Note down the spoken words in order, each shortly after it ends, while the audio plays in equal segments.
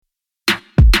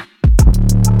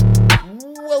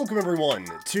Welcome, everyone,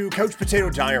 to Couch Potato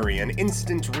Diary, an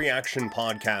instant reaction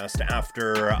podcast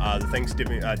after the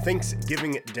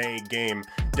Thanksgiving Day game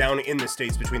down in the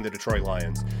States between the Detroit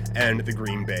Lions and the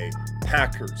Green Bay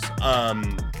Packers.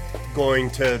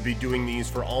 Going to be doing these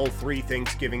for all three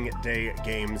Thanksgiving Day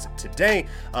games today.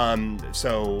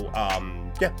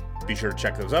 Be sure to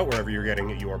check those out wherever you're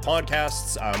getting your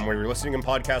podcasts, where you're listening in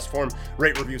podcast form.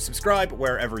 Rate, review, subscribe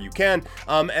wherever you can.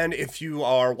 And if you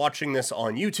are watching this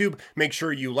on YouTube, make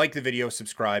sure you like the video,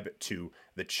 subscribe to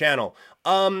the channel.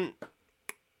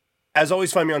 As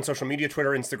always, find me on social media,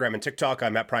 Twitter, Instagram, and TikTok.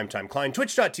 I'm at Primetime Klein,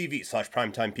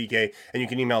 twitch.tv/primetimepk, and you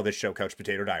can email this show,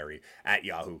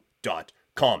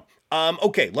 couchpotatodiary@yahoo.com.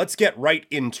 Okay, let's get right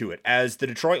into it as the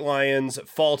Detroit Lions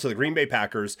fall to the Green Bay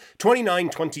Packers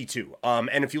 29-22.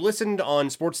 And if you listened on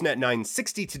Sportsnet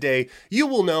 960 today, you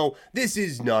will know this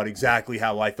is not exactly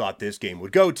how I thought this game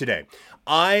would go today.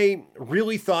 I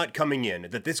really thought coming in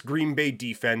that this Green Bay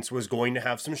defense was going to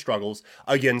have some struggles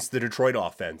against the Detroit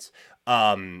offense.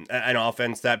 An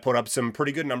offense that put up some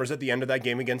pretty good numbers at the end of that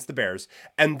game against the Bears.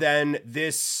 And then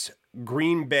this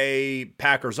Green Bay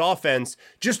Packers offense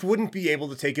just wouldn't be able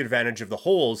to take advantage of the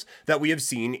holes that we have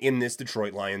seen in this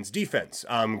Detroit Lions defense.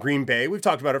 Green Bay, we've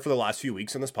talked about it for the last few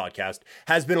weeks on this podcast,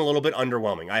 has been a little bit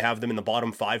underwhelming. I have them in the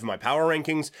bottom 5 of my power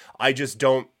rankings. I just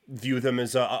don't view them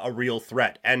as a real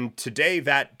threat. And today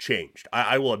that changed.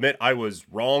 I will admit I was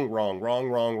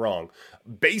wrong.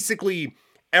 Basically,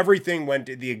 everything went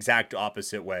the exact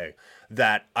opposite way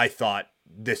that I thought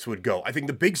this would go. I think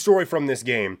the big story from this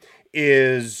game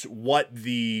is what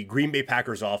the Green Bay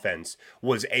Packers offense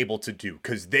was able to do,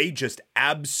 because they just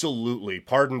absolutely,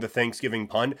 pardon the Thanksgiving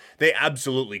pun, they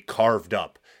absolutely carved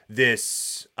up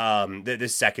this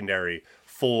this secondary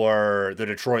for the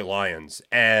Detroit Lions.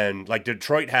 And like,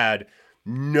 Detroit had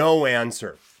no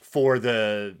answer for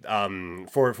the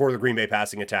for the Green Bay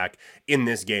passing attack in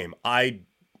this game.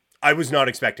 I was not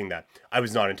expecting that. I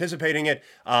was not anticipating it.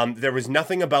 There was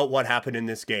nothing about what happened in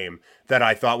this game that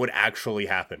I thought would actually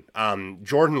happen.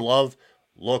 Jordan Love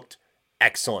looked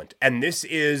excellent. And this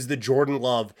is the Jordan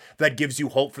Love that gives you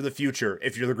hope for the future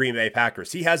if you're the Green Bay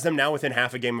Packers. He has them now within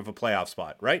half a game of a playoff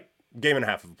spot, right? Game and a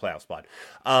half of a playoff spot.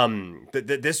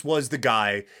 This was the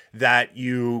guy that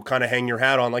you kind of hang your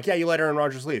hat on, like, yeah, you let Aaron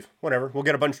Rodgers leave. Whatever. We'll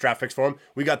get a bunch of draft picks for him.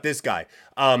 We got this guy.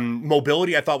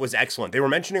 Mobility, I thought, was excellent. They were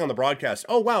mentioning on the broadcast,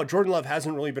 oh, wow, Jordan Love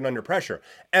hasn't really been under pressure.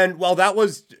 And while that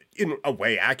was, in a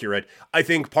way, accurate, I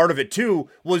think part of it, too,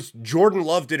 was Jordan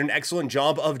Love did an excellent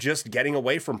job of just getting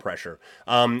away from pressure.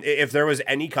 If there was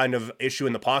any kind of issue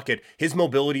in the pocket, his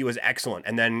mobility was excellent.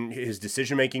 And then his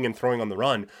decision-making and throwing on the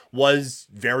run was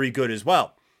very good as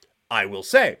well. I will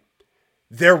say,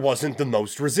 there wasn't the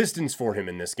most resistance for him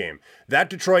in this game. That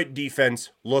Detroit defense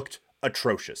looked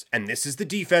atrocious. And this is the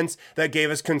defense that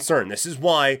gave us concern. This is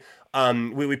why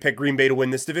we picked Green Bay to win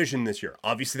this division this year.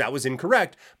 Obviously, that was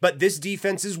incorrect, but this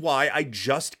defense is why I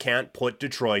just can't put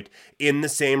Detroit in the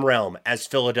same realm as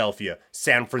Philadelphia,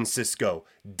 San Francisco,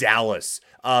 Dallas,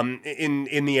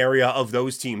 in the area of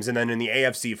those teams. And then in the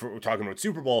AFC, if we're talking about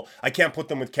Super Bowl, I can't put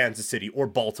them with Kansas City or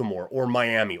Baltimore or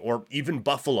Miami or even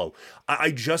Buffalo.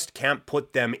 I just can't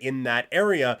put them in that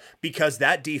area because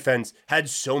that defense had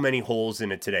so many holes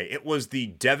in it today. It was the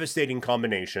devastating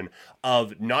combination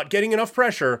of not getting enough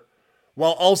pressure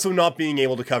while also not being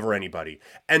able to cover anybody.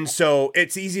 And so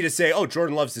it's easy to say, oh,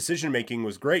 Jordan Love's decision-making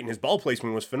was great and his ball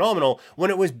placement was phenomenal, when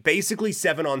it was basically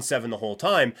 7-on-7 the whole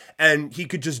time, and he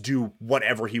could just do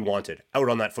whatever he wanted out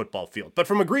on that football field. But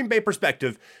from a Green Bay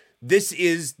perspective, this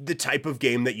is the type of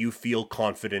game that you feel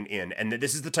confident in, and that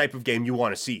this is the type of game you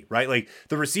want to see, right? Like,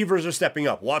 the receivers are stepping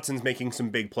up. Watson's making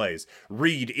some big plays.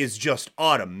 Reed is just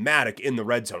automatic in the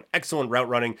red zone. Excellent route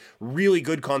running. Really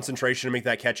good concentration to make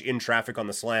that catch in traffic on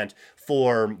the slant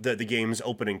for the game's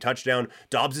opening touchdown.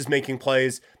 Dobbs is making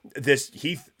plays. This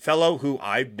Heath fellow, who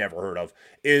I've never heard of,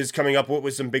 is coming up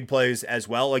with some big plays as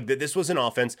well. Like, this was an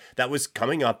offense that was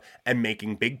coming up and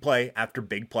making big play after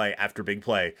big play after big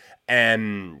play,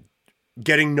 and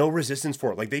getting no resistance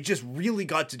for it. Like, they just really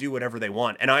got to do whatever they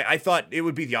want. And I thought it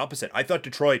would be the opposite. I thought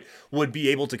Detroit would be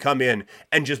able to come in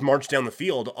and just march down the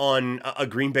field on a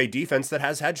Green Bay defense that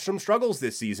has had some struggles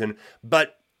this season.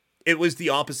 But it was the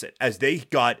opposite, as they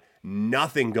got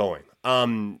nothing going.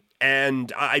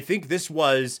 And I think this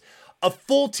was a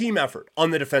full team effort on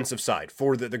the defensive side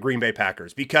for the Green Bay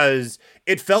Packers, because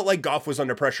it felt like Goff was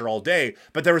under pressure all day,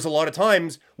 but there was a lot of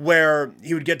times where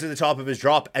he would get to the top of his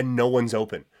drop and no one's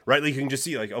open, right? Like, you can just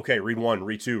see, like, okay, read 1,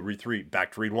 read 2, read 3,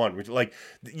 back to read 1. Like,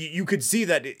 you could see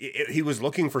that he was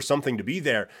looking for something to be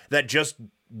there that just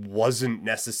wasn't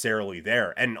necessarily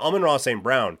there. And Amon-Ra St.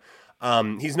 Brown,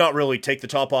 He's not really take the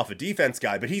top off a defense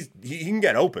guy, but he can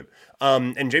get open.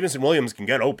 And Jamison Williams can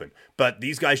get open. But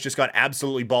these guys just got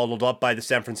absolutely bottled up by the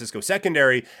San Francisco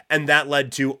secondary, and that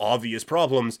led to obvious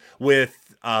problems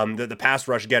with the pass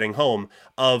rush getting home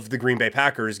of the Green Bay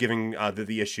Packers, giving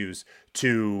the issues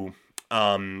to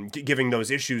giving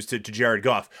those issues to Jared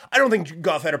Goff. I don't think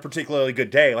Goff had a particularly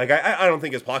good day. Like I don't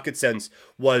think his pocket sense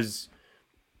was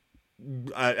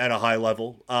at a high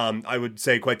level. I would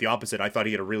say quite the opposite. I thought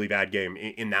he had a really bad game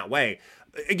in that way.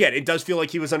 Again, it does feel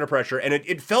like he was under pressure, and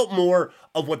it felt more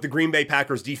of what the Green Bay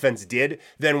Packers defense did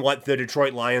than what the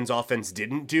Detroit Lions offense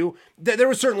didn't do. There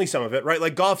was certainly some of it, right?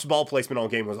 Like Goff's ball placement all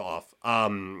game was off.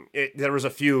 There was a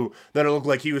few that it looked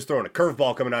like he was throwing a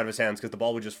curveball coming out of his hands because the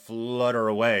ball would just flutter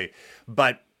away.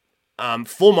 But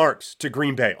full marks to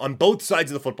Green Bay on both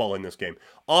sides of the football in this game.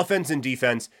 Offense and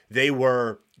defense, they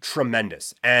were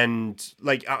tremendous. And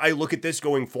like I look at this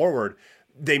going forward,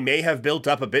 they may have built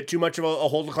up a bit too much of a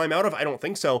hole to climb out of. I don't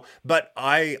think so. But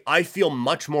I feel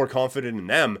much more confident in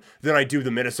them than I do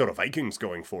the Minnesota Vikings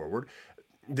going forward.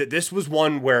 This was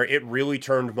one where it really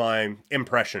turned my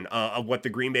impression of what the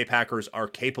Green Bay Packers are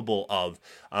capable of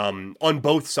on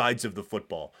both sides of the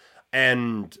football.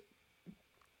 And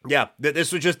yeah,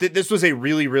 this was a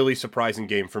really, really surprising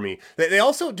game for me.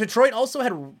 Detroit also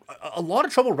had a lot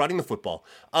of trouble running the football.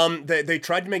 They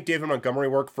tried to make David Montgomery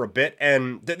work for a bit,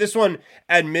 and this one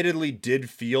admittedly did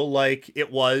feel like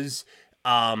it was.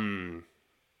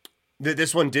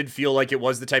 This one did feel like it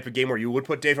was the type of game where you would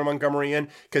put David Montgomery in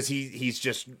because he's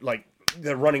just like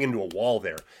they're running into a wall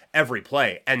there every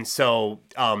play, and so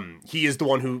he is the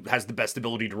one who has the best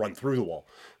ability to run through the wall.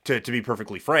 To be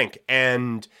perfectly frank,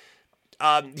 and.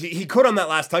 He could on that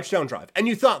last touchdown drive. And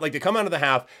you thought, like, they come out of the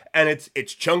half, and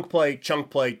it's chunk play,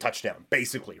 touchdown,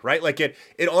 basically, right? Like, it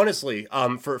honestly,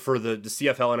 for the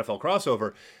CFL-NFL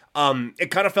crossover,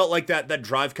 it kind of felt like that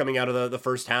drive coming out of the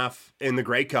first half in the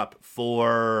Grey Cup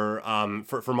for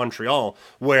Montreal,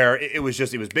 where it was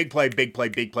big play,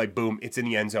 boom, it's in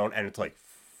the end zone, and it's like,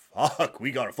 fuck, we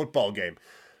got a football game.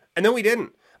 And then we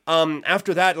didn't.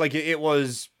 After that, like, it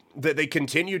was... that they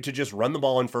continued to just run the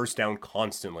ball on first down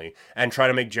constantly and try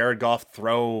to make Jared Goff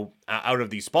throw out of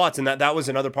these spots. And that was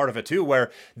another part of it too,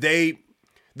 where they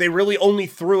really only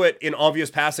threw it in obvious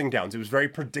passing downs. It was very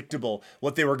predictable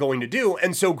what they were going to do.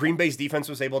 And so Green Bay's defense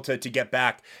was able to get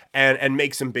back and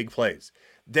make some big plays.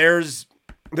 There's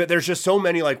just so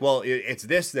many like, well, it's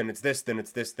this, then it's this, then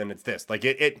it's this, then it's this. Like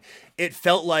it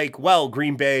felt like, well,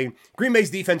 Green Bay's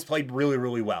defense played really,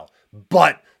 really well,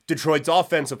 but Detroit's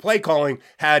offensive play calling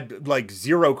had like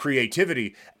zero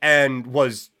creativity and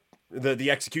was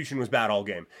the execution was bad all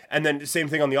game. And then the same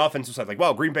thing on the offensive side, like,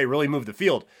 wow, Green Bay really moved the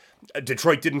field.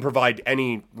 Detroit didn't provide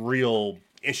any real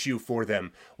issue for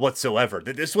them whatsoever.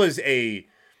 This was a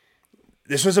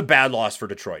bad loss for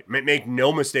Detroit. Make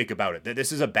no mistake about it.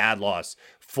 This is a bad loss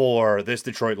for this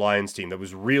Detroit Lions team that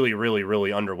was really, really, really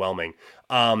underwhelming.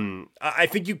 I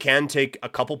think you can take a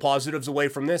couple positives away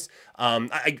from this.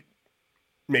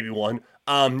 Maybe one.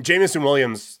 Jamison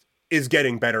Williams is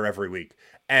getting better every week,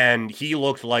 and he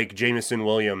looked like Jamison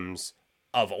Williams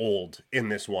of old in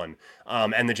this one.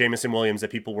 And the Jamison Williams that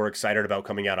people were excited about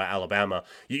coming out of Alabama.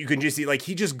 You can just see, like,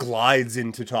 he just glides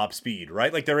into top speed,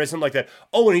 right? Like, there isn't like that,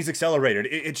 oh, and he's accelerated.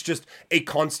 It's just a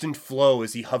constant flow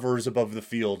as he hovers above the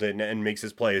field and makes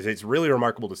his plays. It's really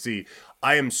remarkable to see.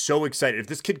 I am so excited. If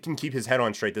this kid can keep his head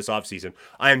on straight this offseason,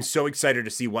 I am so excited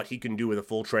to see what he can do with a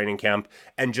full training camp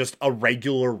and just a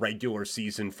regular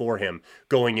season for him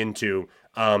going into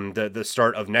the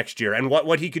start of next year, and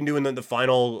what he can do in the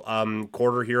final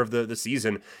quarter here of the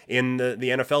season in the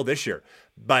NFL this year.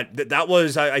 But that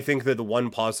was, I think, the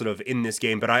one positive in this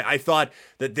game. But I thought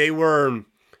that they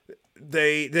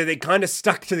kind of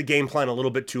stuck to the game plan a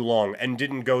little bit too long and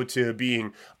didn't go to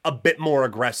being a bit more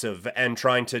aggressive and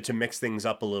trying to mix things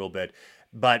up a little bit.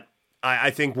 But I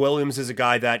think Williams is a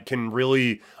guy that can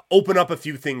really open up a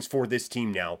few things for this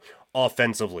team now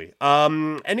offensively.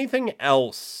 Anything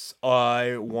else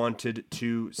I wanted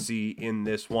to see in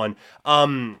this one?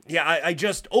 I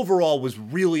just overall was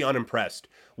really unimpressed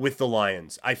with the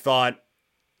Lions. I thought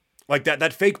like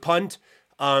that fake punt,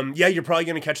 you're probably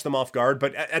going to catch them off guard,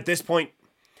 but at this point,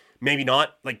 maybe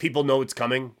not. Like, people know it's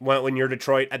coming when you're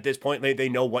Detroit. At this point, they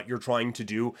know what you're trying to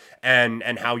do and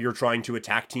how you're trying to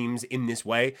attack teams in this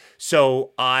way.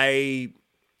 So I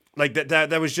Like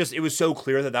that was just, it was so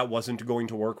clear that wasn't going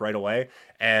to work right away,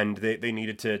 and they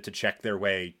needed to check their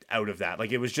way out of that.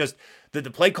 Like, it was just that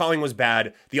the play calling was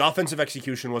bad, the offensive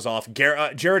execution was off.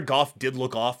 Jared Goff did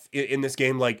look off in this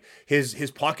game. Like,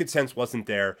 his pocket sense wasn't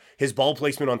there. His ball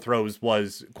placement on throws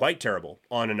was quite terrible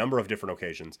on a number of different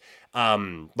occasions.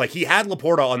 Like, he had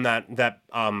Laporta on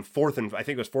that fourth and, I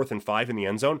think it was 4th and 5 in the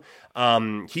end zone.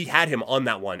 He had him on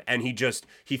that one, and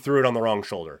he threw it on the wrong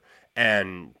shoulder,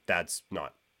 and that's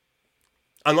not.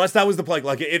 Unless that was the play.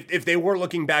 Like, if they were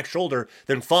looking back shoulder,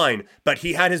 then fine. But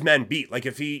he had his man beat. Like,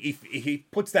 if he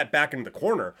puts that back into the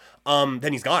corner,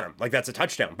 then he's got him. Like, that's a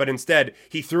touchdown. But instead,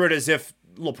 he threw it as if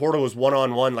Laporta was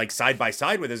one-on-one, like side by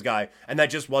side with his guy, and that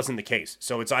just wasn't the case.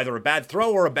 So it's either a bad throw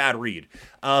or a bad read.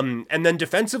 And then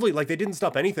defensively, like, they didn't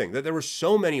stop anything. There were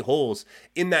so many holes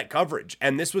in that coverage,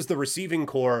 and this was the receiving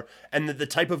core and the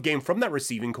type of game from that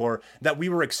receiving core that we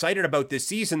were excited about this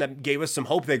season, that gave us some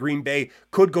hope that Green Bay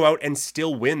could go out and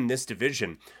still win this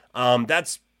division.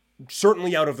 That's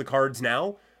certainly out of the cards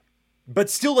now, but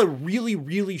still a really,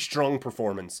 really strong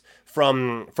performance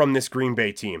from this Green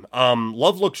Bay team.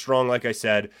 Love looked strong, like I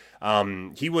said.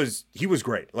 He was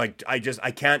great. Like, I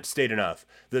can't state enough.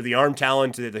 The arm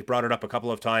talent, they brought it up a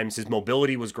couple of times. His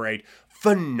mobility was great.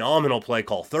 Phenomenal play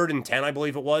call. 3rd and 10, I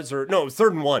believe it was. Or no, it was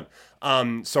 3rd and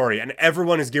 1. Sorry. And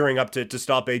everyone is gearing up to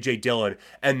stop A.J. Dillon.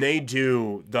 And they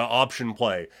do the option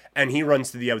play. And he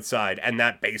runs to the outside. And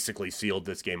that basically sealed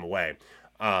this game away.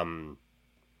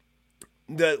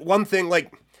 The one thing,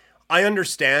 like, I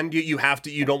understand you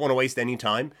don't want to waste any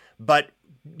time, but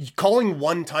calling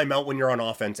one timeout when you're on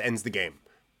offense ends the game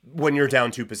when you're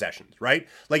down 2 possessions, right?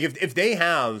 Like, if they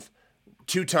have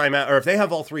 2 timeouts, or if they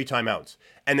have all 3 timeouts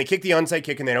and they kick the onside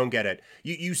kick and they don't get it,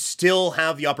 you still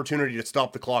have the opportunity to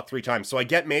stop the clock 3 times. So I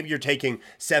get maybe you're taking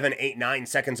 7, 8, 9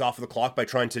 seconds off of the clock by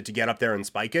trying to get up there and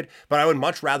spike it, but I would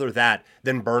much rather that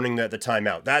than burning the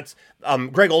timeout. That's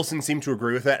Greg Olsen seemed to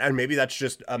agree with that, and maybe that's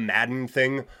just a Madden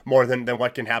thing more than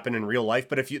what can happen in real life.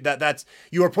 But if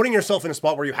you are putting yourself in a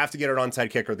spot where you have to get an onside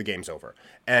kick or the game's over,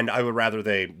 and I would rather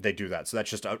they do that. So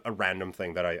that's just a random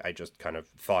thing that I just kind of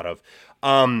thought of.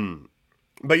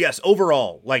 But yes,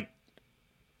 overall, like,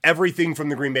 everything from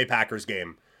the Green Bay Packers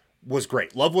game was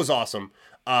great. Love was awesome.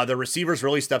 The receivers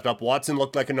really stepped up. Watson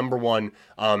looked like a number 1.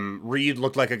 Reed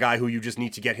looked like a guy who you just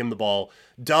need to get him the ball.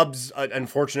 Doubs, an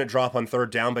unfortunate drop on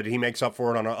 3rd down, but he makes up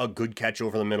for it on a good catch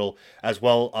over the middle as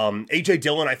well. A.J.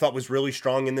 Dillon, I thought, was really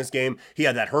strong in this game. He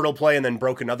had that hurdle play and then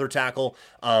broke another tackle.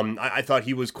 I thought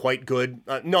he was quite good.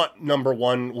 Not number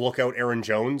 1 lookout Aaron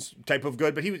Jones type of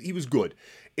good, but he was good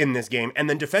in this game. And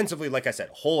then defensively, like I said,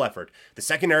 whole effort. The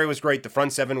secondary was great. The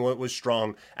front 7 was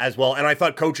strong as well. And I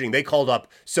thought coaching, they called up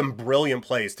some brilliant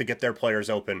plays to get their players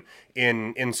open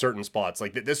in certain spots.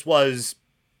 Like, this was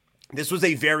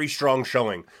a very strong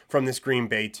showing from this Green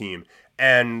Bay team,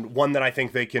 and one that I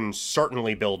think they can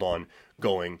certainly build on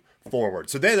going forward.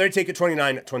 So they take it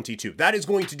 29-22. That is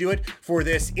going to do it for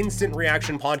this instant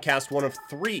reaction podcast, one of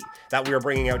 3 that we are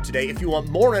bringing out today. If you want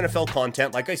more NFL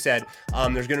content, like I said,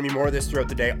 there's going to be more of this throughout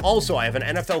the day. Also, I have an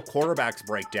NFL quarterbacks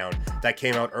breakdown that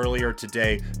came out earlier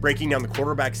today, breaking down the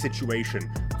quarterback situation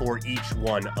for each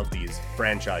one of these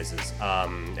franchises.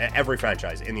 Every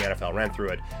franchise in the NFL, ran through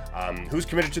it. Who's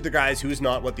committed to the guys, who's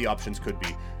not, what the options could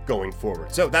be going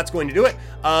forward. So that's going to do it.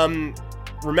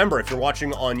 Remember, if you're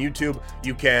watching on YouTube,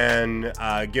 you can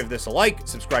give this a like,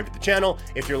 subscribe to the channel.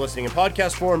 If you're listening in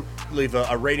podcast form, leave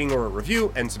a rating or a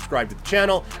review and subscribe to the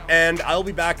channel. And I'll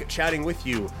be back chatting with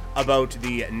you about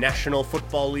the National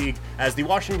Football League as the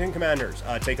Washington Commanders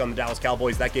take on the Dallas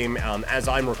Cowboys. That game, as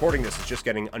I'm recording this, is just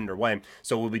getting underway.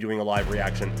 So we'll be doing a live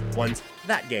reaction once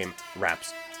that game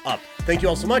wraps up. Thank you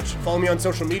all so much. Follow me on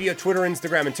social media, Twitter,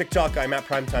 Instagram, and TikTok. I'm at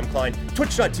Primetime Klein,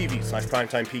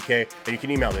 twitch.tv/PrimetimePK, and you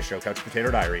can email this show,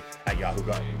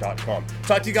 couchpotatodiary@yahoo.com.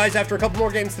 Talk to you guys after a couple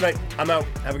more games tonight. I'm out.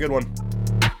 Have a good one.